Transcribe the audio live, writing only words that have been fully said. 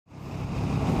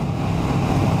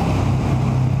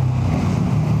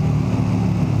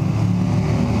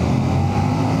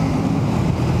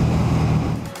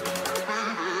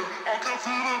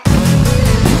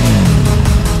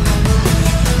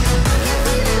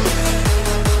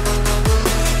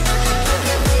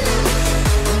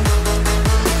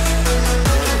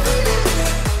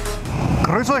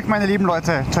Grüß euch meine lieben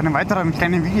Leute zu einem weiteren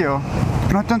kleinen Video. Ich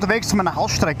bin heute unterwegs zu meiner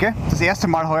Hausstrecke, das erste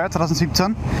Mal heuer,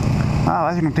 2017.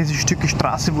 Weiß ich noch, dieses Stück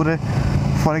Straße wurde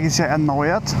voriges Jahr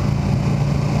erneuert.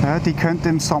 Ja, die könnte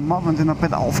im Sommer, wenn sie noch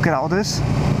nicht aufgeraut ist,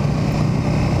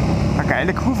 eine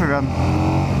geile Kurve werden.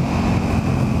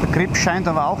 Der Grip scheint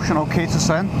aber auch schon okay zu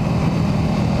sein.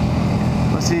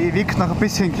 Sie wirkt noch ein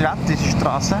bisschen glatt, die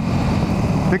Straße.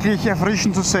 Wirklich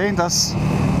erfrischend zu sehen, dass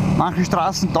manche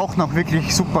Straßen doch noch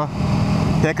wirklich super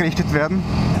hergerichtet werden.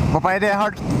 Wobei der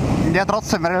halt ja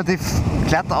trotzdem relativ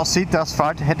glatt aussieht, der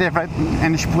Asphalt. Hätte vielleicht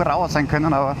eine Spur rauer sein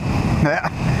können, aber naja,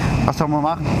 was soll man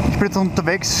machen. Ich bin jetzt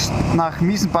unterwegs nach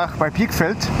Miesenbach bei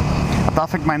Birkfeld. Da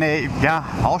fängt meine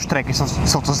Hausstrecke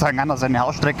sozusagen an, also eine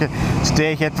Hausstrecke, zu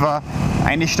der ich etwa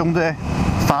eine Stunde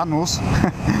fahren muss.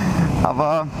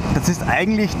 Aber das ist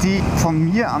eigentlich die von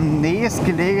mir am nächst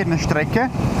gelegene Strecke,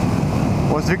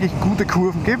 wo es wirklich gute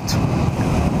Kurven gibt,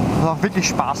 was auch wirklich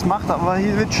Spaß macht, aber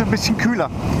hier wird es schon ein bisschen kühler.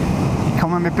 Ich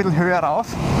komme ein bisschen höher rauf,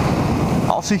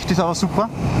 Aussicht ist aber super.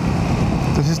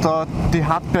 Das ist da die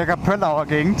Hartberger Pöllauer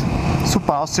Gegend,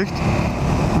 super Aussicht.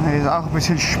 Hier ist auch ein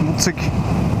bisschen schmutzig.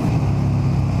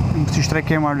 Ich muss die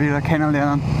Strecke mal wieder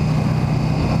kennenlernen.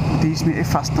 Die ist mir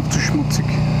fast noch zu schmutzig.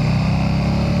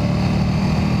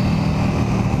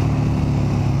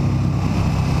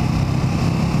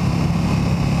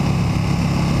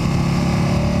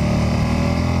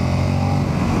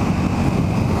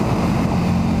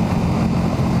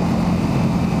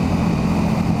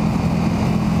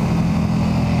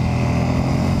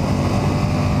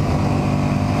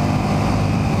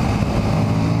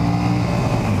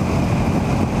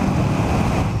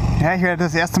 Ja, ich werde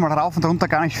das erste Mal rauf und runter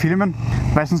gar nicht filmen,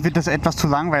 weil sonst wird das etwas zu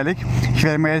langweilig. Ich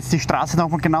werde mir jetzt die Straße noch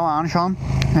mal genauer anschauen,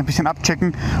 ein bisschen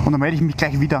abchecken und dann melde ich mich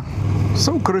gleich wieder.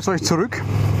 So, grüße euch zurück.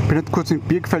 Ich bin jetzt kurz in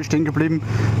Birkfeld stehen geblieben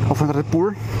auf einem Red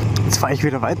Bull. Jetzt fahre ich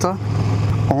wieder weiter.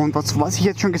 Und was ich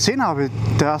jetzt schon gesehen habe,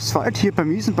 der Asphalt hier bei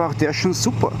Miesenbach, der ist schon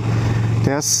super.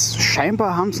 Der ist,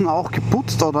 scheinbar haben sie ihn auch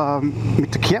geputzt oder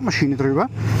mit der Kehrmaschine drüber.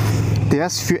 Der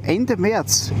ist für Ende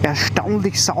März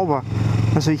erstaunlich sauber.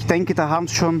 Also ich denke, da haben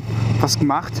sie schon was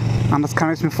gemacht. Anders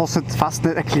kann ich es mir fast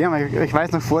nicht erklären. Ich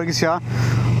weiß noch, voriges Jahr,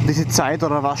 diese Zeit,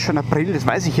 oder war es schon April, das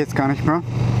weiß ich jetzt gar nicht mehr.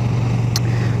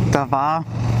 Da war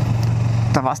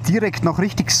es direkt noch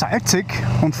richtig salzig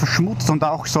und verschmutzt und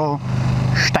auch so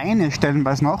Steine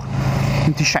stellenweise noch.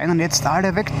 Und die scheinen jetzt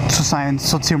alle weg zu sein,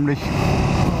 so ziemlich.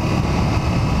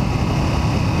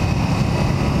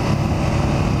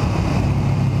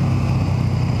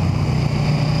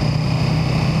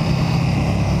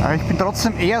 Ich bin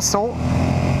trotzdem eher so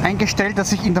eingestellt,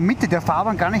 dass ich in der Mitte der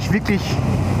Fahrbahn gar nicht wirklich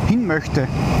hin möchte.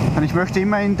 Und ich möchte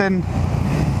immer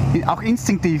auch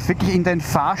instinktiv, wirklich in den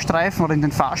Fahrstreifen oder in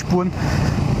den Fahrspuren,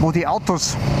 wo die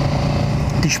Autos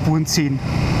die Spuren ziehen.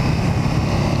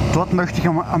 Dort möchte ich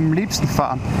am liebsten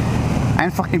fahren.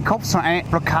 Einfach im Kopf so eine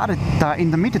Blockade da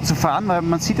in der Mitte zu fahren, weil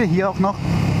man sieht ja hier auch noch,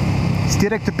 es ist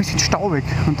direkt ein bisschen staubig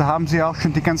und da haben sie auch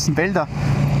schon die ganzen Wälder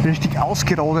richtig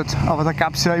ausgerodet, aber da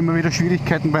gab es ja immer wieder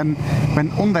Schwierigkeiten, wenn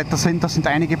Unwetter sind, da sind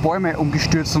einige Bäume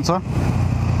umgestürzt und so.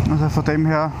 Also von dem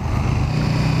her.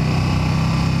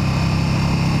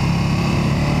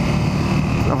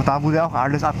 Aber da wurde auch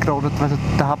alles abgerodet, weil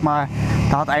da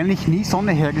hat eigentlich nie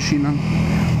Sonne hergeschienen,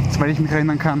 soweit ich mich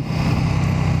erinnern kann.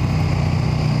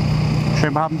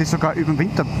 Scheinbar haben die sogar über den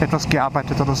Winter etwas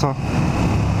gearbeitet oder so.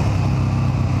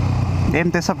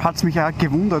 Eben deshalb hat es mich auch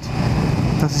gewundert,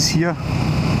 dass es hier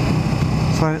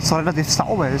so relativ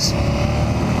sauber ist.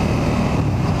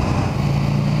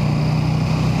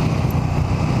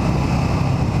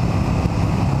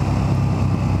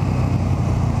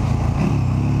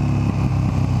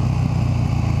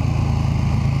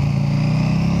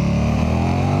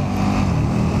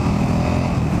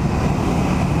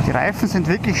 Die Reifen sind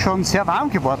wirklich schon sehr warm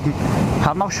geworden,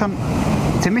 haben auch schon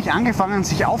ziemlich angefangen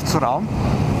sich aufzurauen.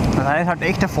 Das ist halt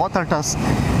echt der Vorteil, dass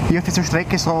hier auf dieser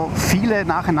Strecke so viele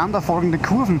nacheinander folgende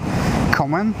Kurven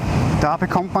kommen. Da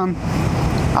bekommt man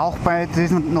auch bei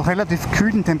diesen noch relativ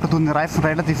kühlen Temperaturen den Reifen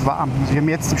relativ warm. Also wir haben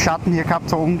jetzt im Schatten hier gehabt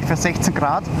so ungefähr 16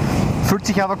 Grad, fühlt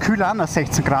sich aber kühler an als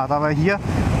 16 Grad. Aber hier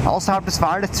außerhalb des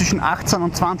Waldes zwischen 18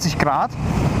 und 20 Grad,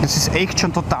 das ist echt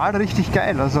schon total richtig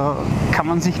geil. Also kann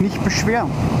man sich nicht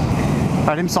beschweren.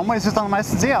 Weil im Sommer ist es dann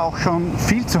meistens auch schon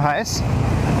viel zu heiß.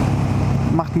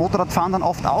 Macht Motorradfahren dann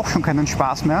oft auch schon keinen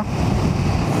Spaß mehr.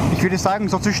 Ich würde sagen,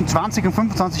 so zwischen 20 und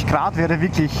 25 Grad wäre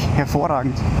wirklich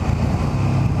hervorragend.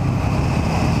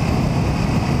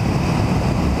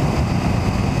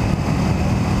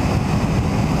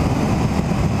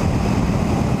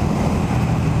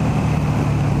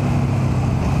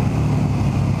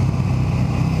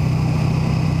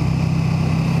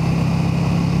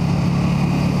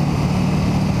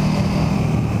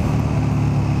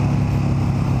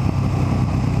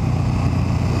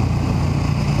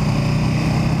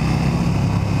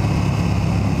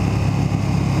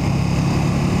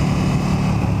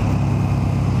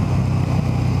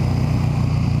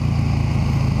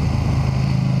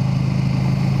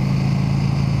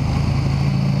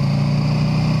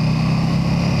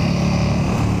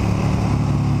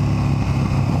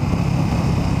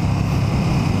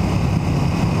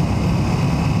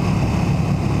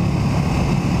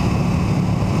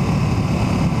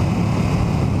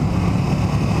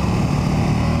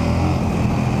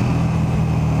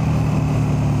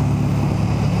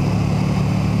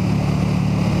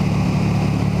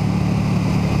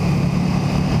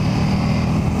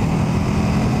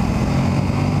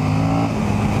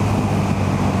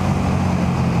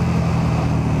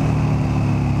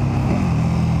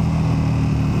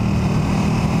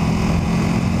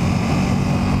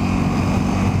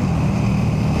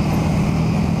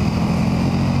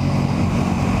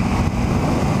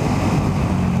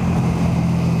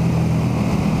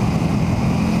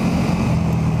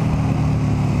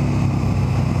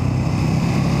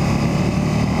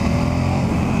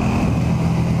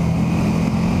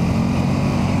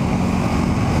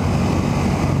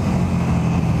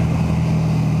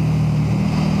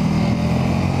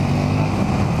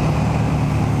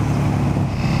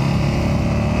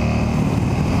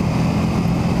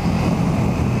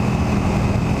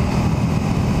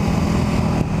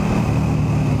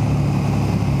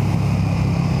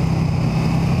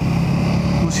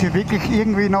 hier wirklich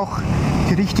irgendwie noch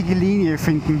die richtige Linie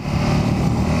finden.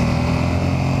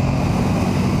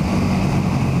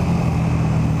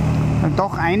 Und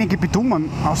doch einige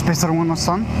Bitumenausbesserungen noch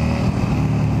sind.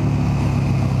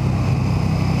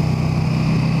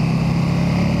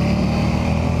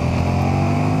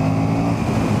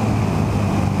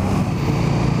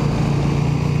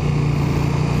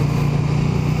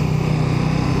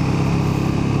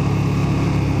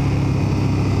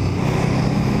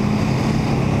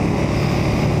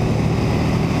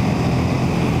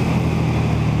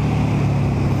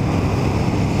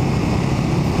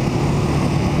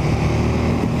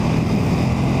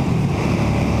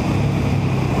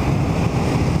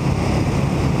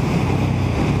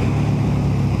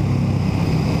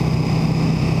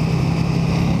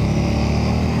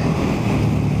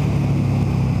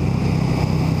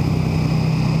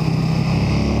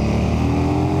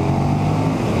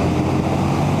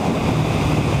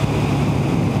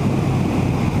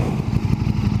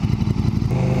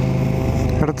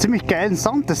 Hat einen ziemlich geilen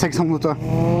Sound, der 600er.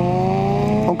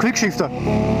 Und Quickshifter.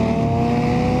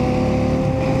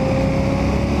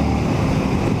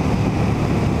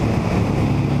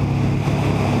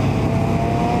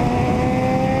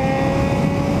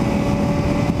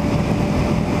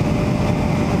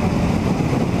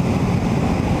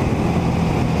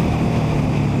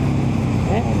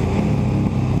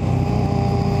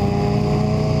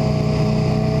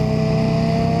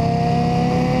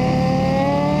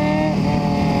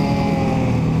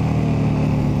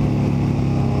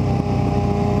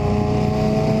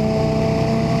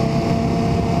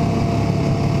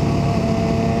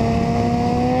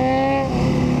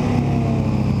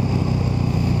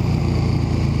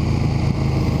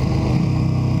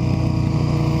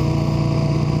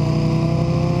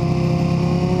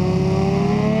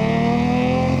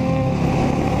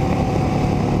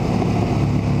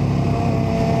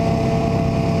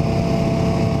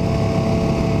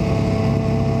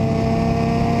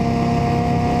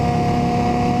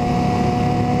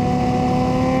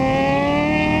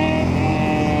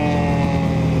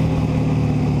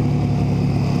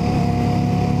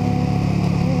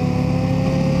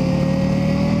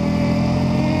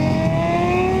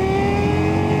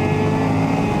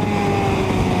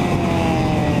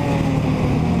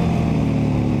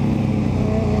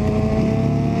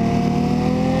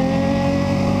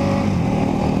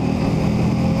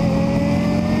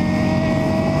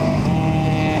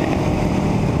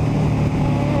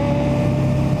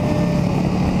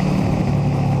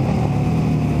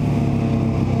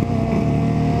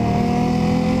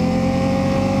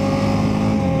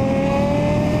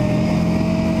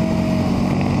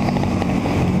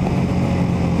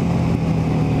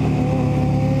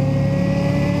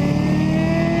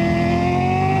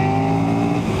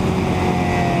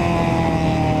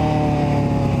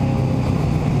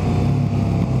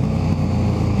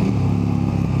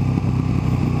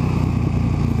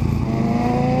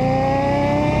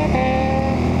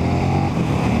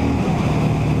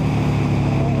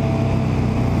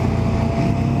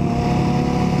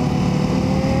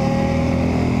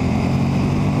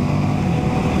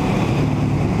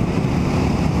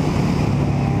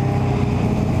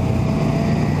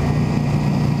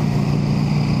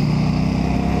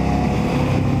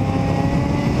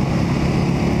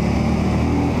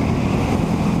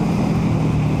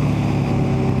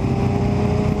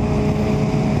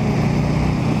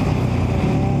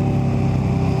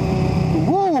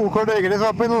 Kollege, das war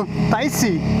ein bisschen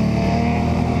dicey.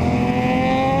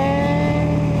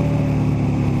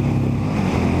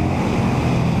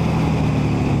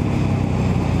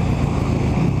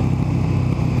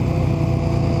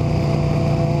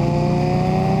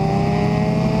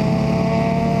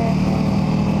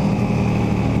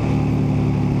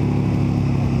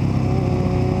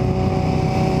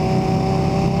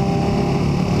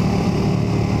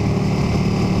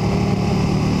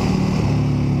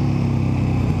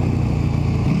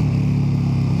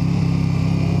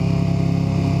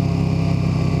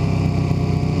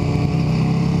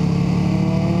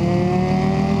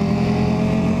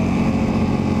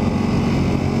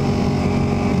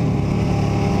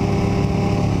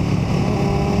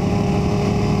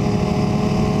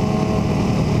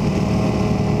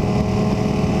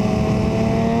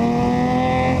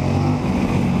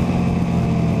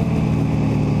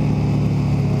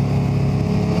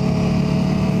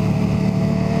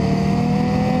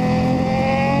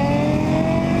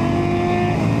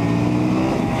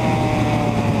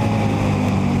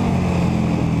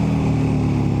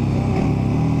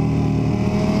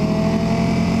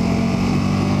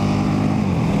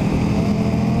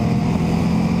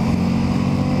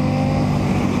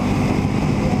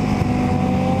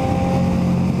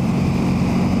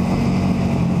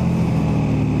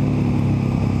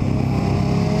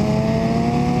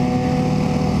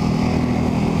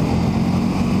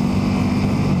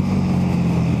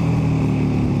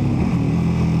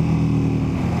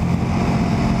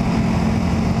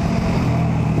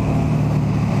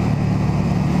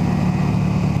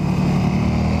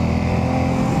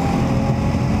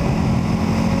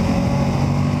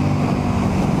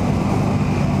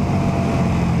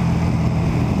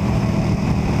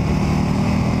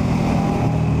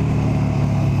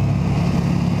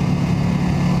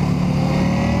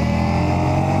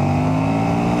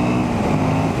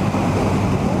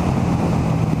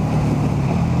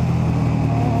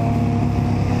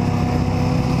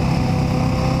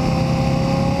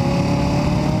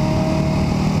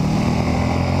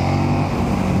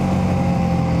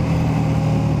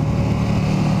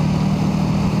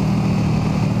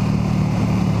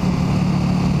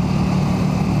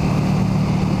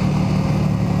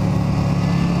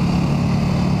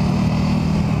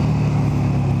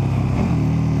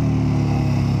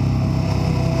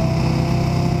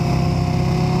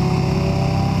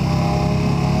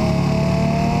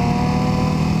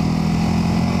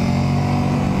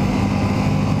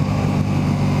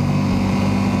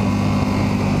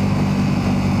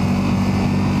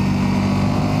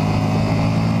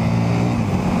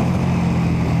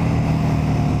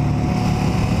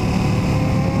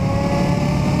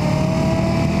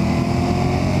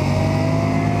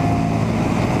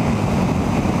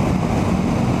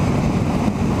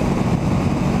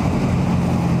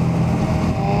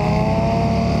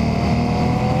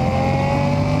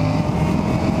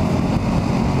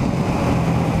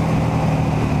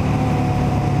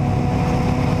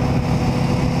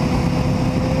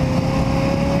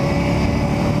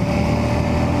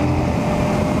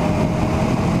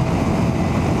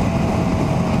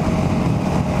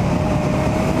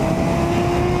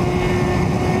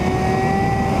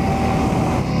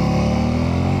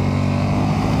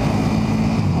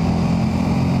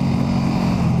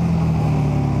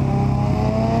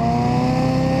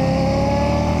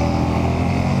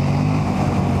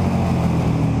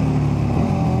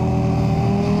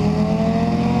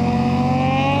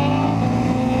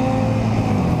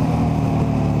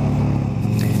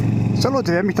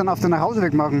 Leute, ich werde mich dann auf den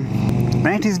Nachhauseweg machen.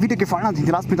 Wenn euch dieses Video gefallen hat,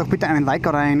 hinterlasst mir doch bitte einen Like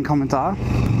oder einen Kommentar.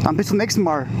 Dann bis zum nächsten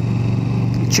Mal.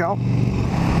 Ciao.